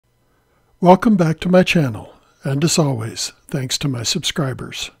Welcome back to my channel, and as always, thanks to my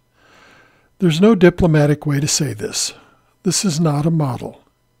subscribers. There's no diplomatic way to say this. This is not a model.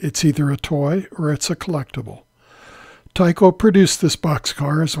 It's either a toy or it's a collectible. Tyco produced this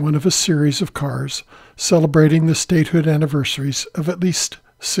boxcar as one of a series of cars celebrating the statehood anniversaries of at least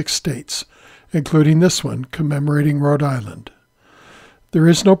 6 states, including this one commemorating Rhode Island. There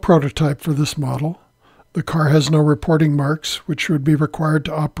is no prototype for this model. The car has no reporting marks, which would be required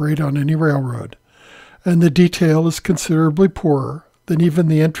to operate on any railroad, and the detail is considerably poorer than even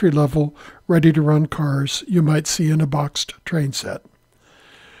the entry-level, ready-to-run cars you might see in a boxed train set.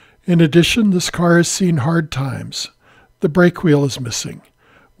 In addition, this car has seen hard times. The brake wheel is missing,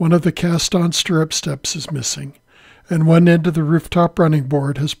 one of the cast-on stirrup steps is missing, and one end of the rooftop running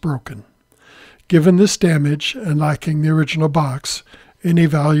board has broken. Given this damage and lacking the original box, any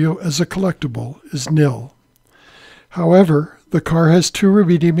value as a collectible is nil. However, the car has 2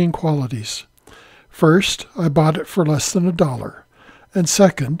 redeeming qualities. First, I bought it for less than $1, and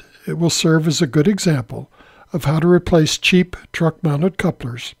second, it will serve as a good example of how to replace cheap truck-mounted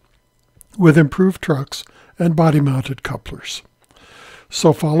couplers with improved trucks and body-mounted couplers.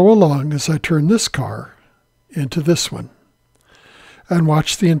 So follow along as I turn this car into this one, and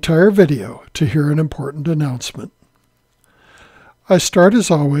watch the entire video to hear an important announcement. I start as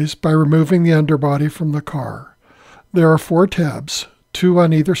always by removing the underbody from the car. There are 4 tabs, 2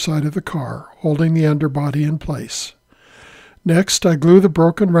 on either side of the car, holding the underbody in place. Next, I glue the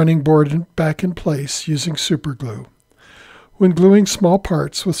broken running board back in place using superglue. When gluing small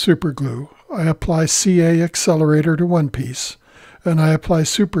parts with superglue, I apply CA accelerator to one piece, and I apply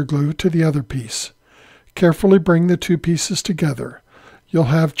superglue to the other piece. Carefully bring the 2 pieces together. You'll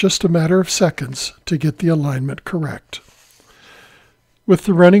have just a matter of seconds to get the alignment correct. With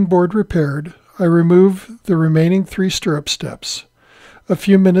the running board repaired, I remove the remaining 3 stirrup steps. A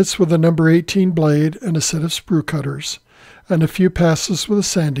few minutes with a number 18 blade and a set of sprue cutters, and a few passes with a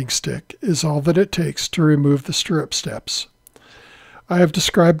sanding stick is all that it takes to remove the stirrup steps. I have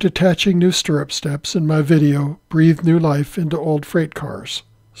described attaching new stirrup steps in my video, Breathe New Life into Old Freight Cars,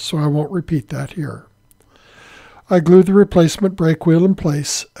 so I won't repeat that here. I glue the replacement brake wheel in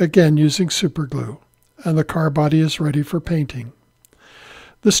place, again using superglue, and the car body is ready for painting.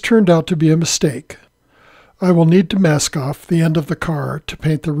 This turned out to be a mistake. I will need to mask off the end of the car to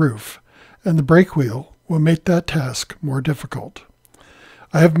paint the roof, and the brake wheel will make that task more difficult.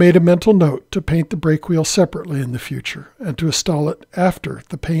 I have made a mental note to paint the brake wheel separately in the future and to install it after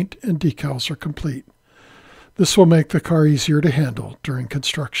the paint and decals are complete. This will make the car easier to handle during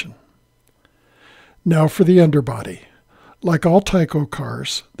construction. Now for the underbody. Like all Tyco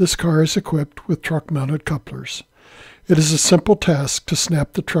cars, this car is equipped with truck-mounted couplers. It is a simple task to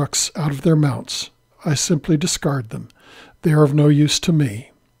snap the trucks out of their mounts. I simply discard them. They are of no use to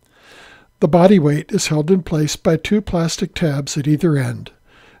me. The body weight is held in place by 2 plastic tabs at either end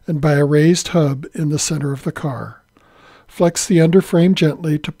and by a raised hub in the center of the car. Flex the underframe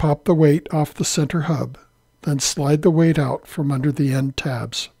gently to pop the weight off the center hub, then slide the weight out from under the end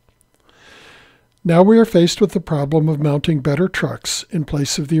tabs. Now we are faced with the problem of mounting better trucks in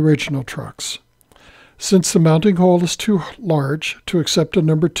place of the original trucks. Since the mounting hole is too large to accept a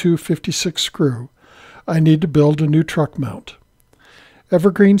number 2 56 screw, I need to build a new truck mount.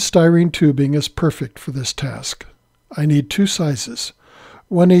 Evergreen styrene tubing is perfect for this task. I need 2 sizes,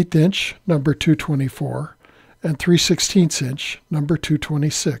 1/8 inch, number 224, and 3/16 inch, number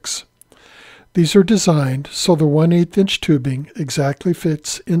 226. These are designed so the 1/8 inch tubing exactly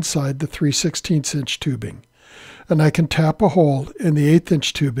fits inside the 3/16 inch tubing, and I can tap a hole in the 1/8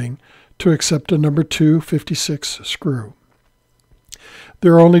 inch tubing to accept a number 2 56 screw.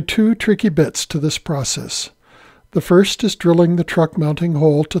 There are only 2 tricky bits to this process. The first is drilling the truck mounting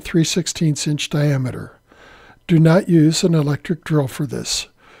hole to 3/16 inch diameter. Do not use an electric drill for this.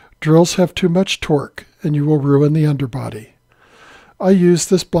 Drills have too much torque and you will ruin the underbody. I use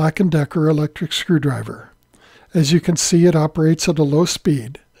this Black & Decker electric screwdriver. As you can see, it operates at a low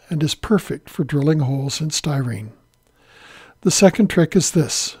speed and is perfect for drilling holes in styrene. The second trick is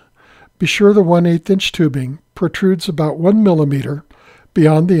this. Be sure the 1/8 inch tubing protrudes about 1 millimeter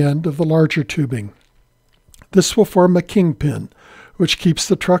beyond the end of the larger tubing. This will form a kingpin, which keeps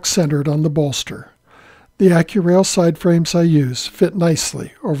the truck centered on the bolster. The AccuRail side frames I use fit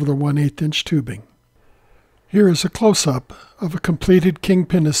nicely over the 1/8 inch tubing. Here is a close-up of a completed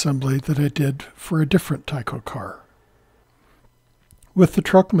kingpin assembly that I did for a different Tyco car. With the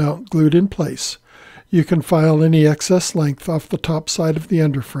truck mount glued in place, you can file any excess length off the top side of the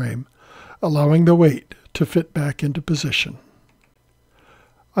underframe, allowing the weight to fit back into position.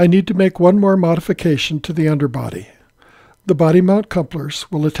 I need to make one more modification to the underbody. The body mount couplers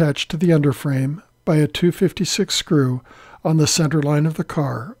will attach to the underframe by a 256 screw on the center line of the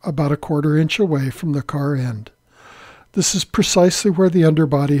car, about a 1/4 inch away from the car end. This is precisely where the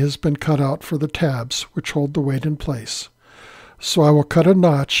underbody has been cut out for the tabs which hold the weight in place. So I will cut a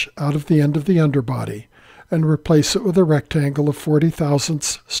notch out of the end of the underbody and replace it with a rectangle of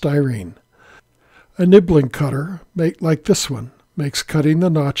 40/1000 styrene. A nibbling cutter, like this one, makes cutting the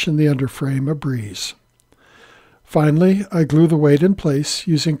notch in the underframe a breeze. Finally, I glue the weight in place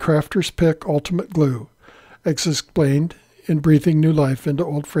using Crafter's Pick Ultimate Glue, as explained in Breathing New Life into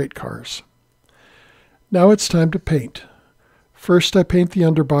Old Freight Cars. Now it's time to paint. First, I paint the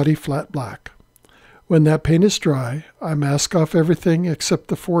underbody flat black. When that paint is dry, I mask off everything except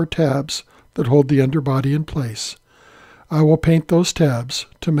the 4 tabs that hold the underbody in place. I will paint those tabs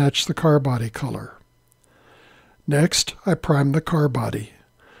to match the car body color. Next, I prime the car body.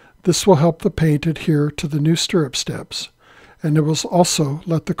 This will help the paint adhere to the new stirrup steps, and it will also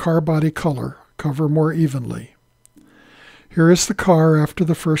let the car body color cover more evenly. Here is the car after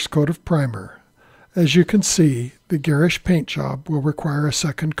the first coat of primer. As you can see, the garish paint job will require a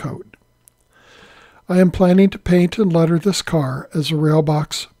second coat. I am planning to paint and letter this car as a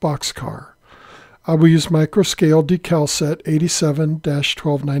Railbox boxcar. I will use Microscale decal set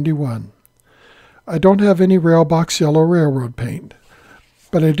 87-1291. I don't have any Railbox yellow railroad paint,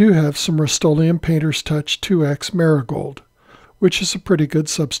 but I do have some Rust-Oleum Painter's Touch 2X Marigold, which is a pretty good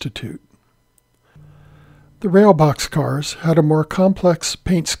substitute. The Railbox cars had a more complex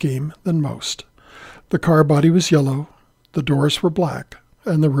paint scheme than most. The car body was yellow, the doors were black,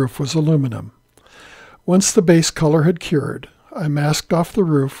 and the roof was aluminum. Once the base color had cured, I masked off the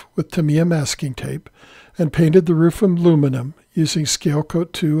roof with Tamiya masking tape and painted the roof aluminum using Scale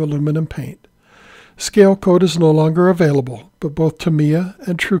Coat 2 aluminum paint. Scale Coat is no longer available, but both Tamiya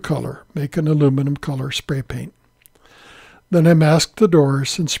and True Color make an aluminum color spray paint. Then I masked the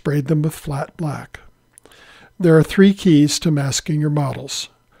doors and sprayed them with flat black. There are 3 keys to masking your models.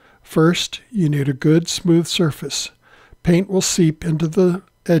 First, you need a good, smooth surface. Paint will seep into the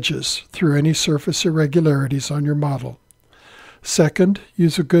edges through any surface irregularities on your model. Second,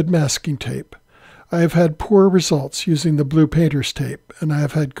 use a good masking tape. I have had poor results using the blue painter's tape, and I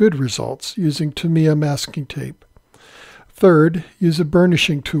have had good results using Tamiya masking tape. Third, use a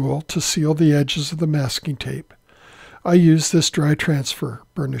burnishing tool to seal the edges of the masking tape. I use this dry transfer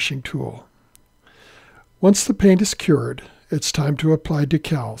burnishing tool. Once the paint is cured, it's time to apply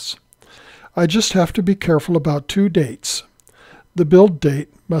decals. I just have to be careful about 2 dates. The build date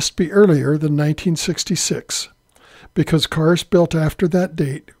must be earlier than 1966, because cars built after that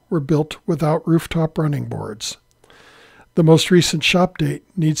date were built without rooftop running boards. The most recent shop date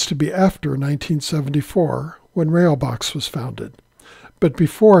needs to be after 1974, when Railbox was founded, but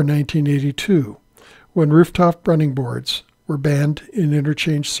before 1982, when rooftop running boards were banned in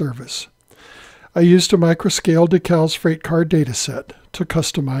interchange service. I used a Microscale Decals Freight Car dataset to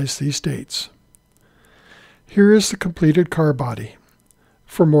customize these dates. Here is the completed car body.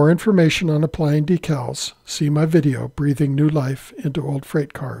 For more information on applying decals, see my video Breathing New Life into Old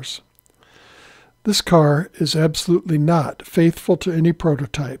Freight Cars. This car is absolutely not faithful to any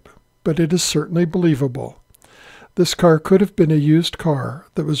prototype, but it is certainly believable. This car could have been a used car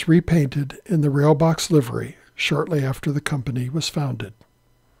that was repainted in the Railbox livery shortly after the company was founded.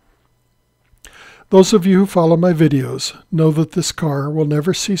 Those of you who follow my videos know that this car will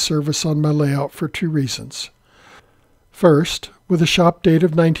never see service on my layout for 2 reasons. First, with a shop date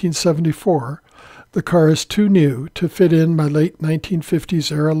of 1974, the car is too new to fit in my late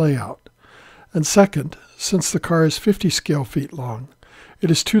 1950s era layout. And second, since the car is 50 scale feet long, it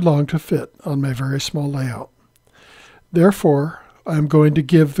is too long to fit on my very small layout. Therefore, I am going to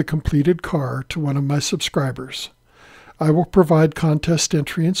give the completed car to one of my subscribers. I will provide contest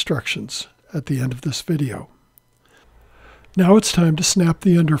entry instructions at the end of this video. Now it's time to snap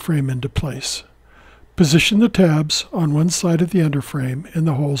the underframe into place. Position the tabs on one side of the underframe in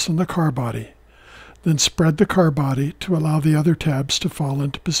the holes in the car body. Then spread the car body to allow the other tabs to fall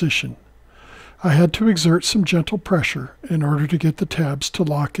into position. I had to exert some gentle pressure in order to get the tabs to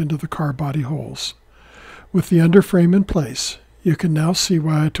lock into the car body holes. With the underframe in place, you can now see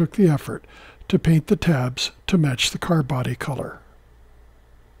why I took the effort to paint the tabs to match the car body color.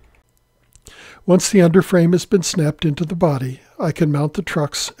 Once the underframe has been snapped into the body, I can mount the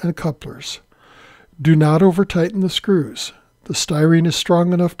trucks and couplers. Do not over-tighten the screws. The styrene is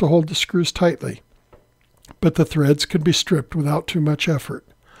strong enough to hold the screws tightly, but the threads can be stripped without too much effort.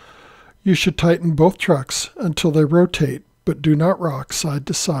 You should tighten both trucks until they rotate, but do not rock side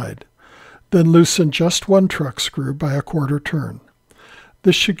to side. Then loosen just one truck screw by a 1/4 turn.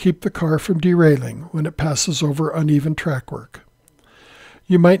 This should keep the car from derailing when it passes over uneven trackwork.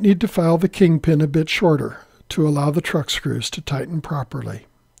 You might need to file the kingpin a bit shorter to allow the truck screws to tighten properly.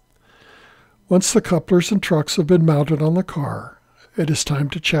 Once the couplers and trucks have been mounted on the car, it is time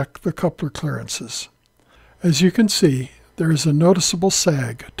to check the coupler clearances. As you can see, there is a noticeable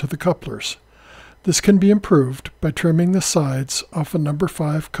sag to the couplers. This can be improved by trimming the sides off a number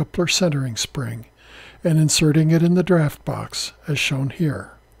 5 coupler centering spring and inserting it in the draft box as shown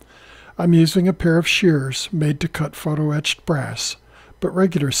here. I'm using a pair of shears made to cut photo-etched brass, but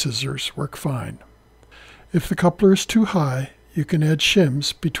regular scissors work fine. If the coupler is too high, you can add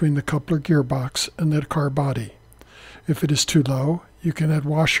shims between the coupler gearbox and the car body. If it is too low, you can add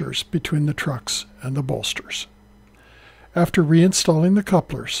washers between the trucks and the bolsters. After reinstalling the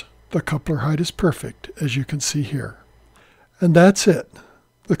couplers, the coupler height is perfect, as you can see here. And that's it.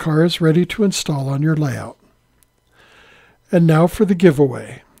 The car is ready to install on your layout. And now for the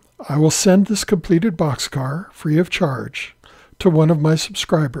giveaway. I will send this completed boxcar free of charge to one of my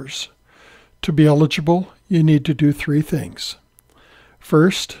subscribers. To be eligible, you need to do 3 things.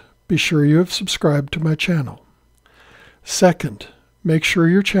 First, be sure you have subscribed to my channel. Second, make sure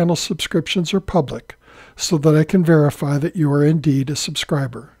your channel subscriptions are public so that I can verify that you are indeed a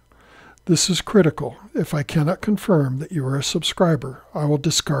subscriber. This is critical. If I cannot confirm that you are a subscriber, I will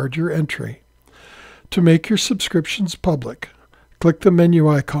discard your entry. To make your subscriptions public, click the menu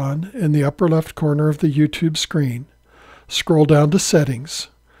icon in the upper left corner of the YouTube screen. Scroll down to Settings.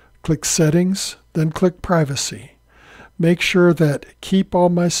 Click Settings, then click Privacy. Make sure that Keep All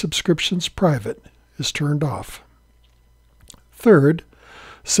My Subscriptions Private is turned off. Third,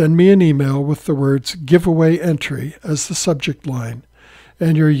 send me an email with the words Giveaway Entry as the subject line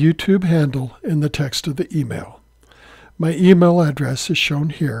and your YouTube handle in the text of the email. My email address is shown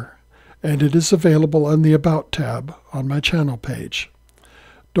here, and it is available on the About tab on my channel page.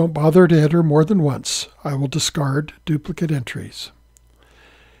 Don't bother to enter more than once. I will discard duplicate entries.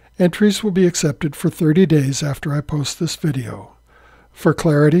 Entries will be accepted for 30 days after I post this video. For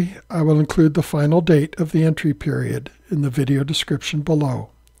clarity, I will include the final date of the entry period in the video description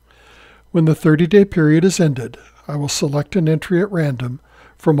below. When the 30-day period is ended, I will select an entry at random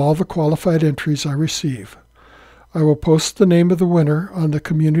from all the qualified entries I receive. I will post the name of the winner on the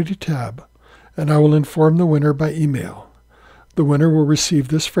Community tab, and I will inform the winner by email. The winner will receive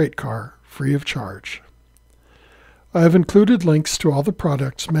this freight car free of charge. I have included links to all the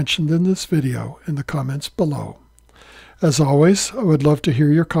products mentioned in this video in the comments below. As always, I would love to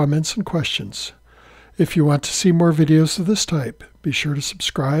hear your comments and questions. If you want to see more videos of this type, be sure to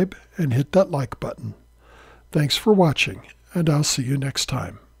subscribe and hit that like button. Thanks for watching, and I'll see you next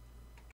time.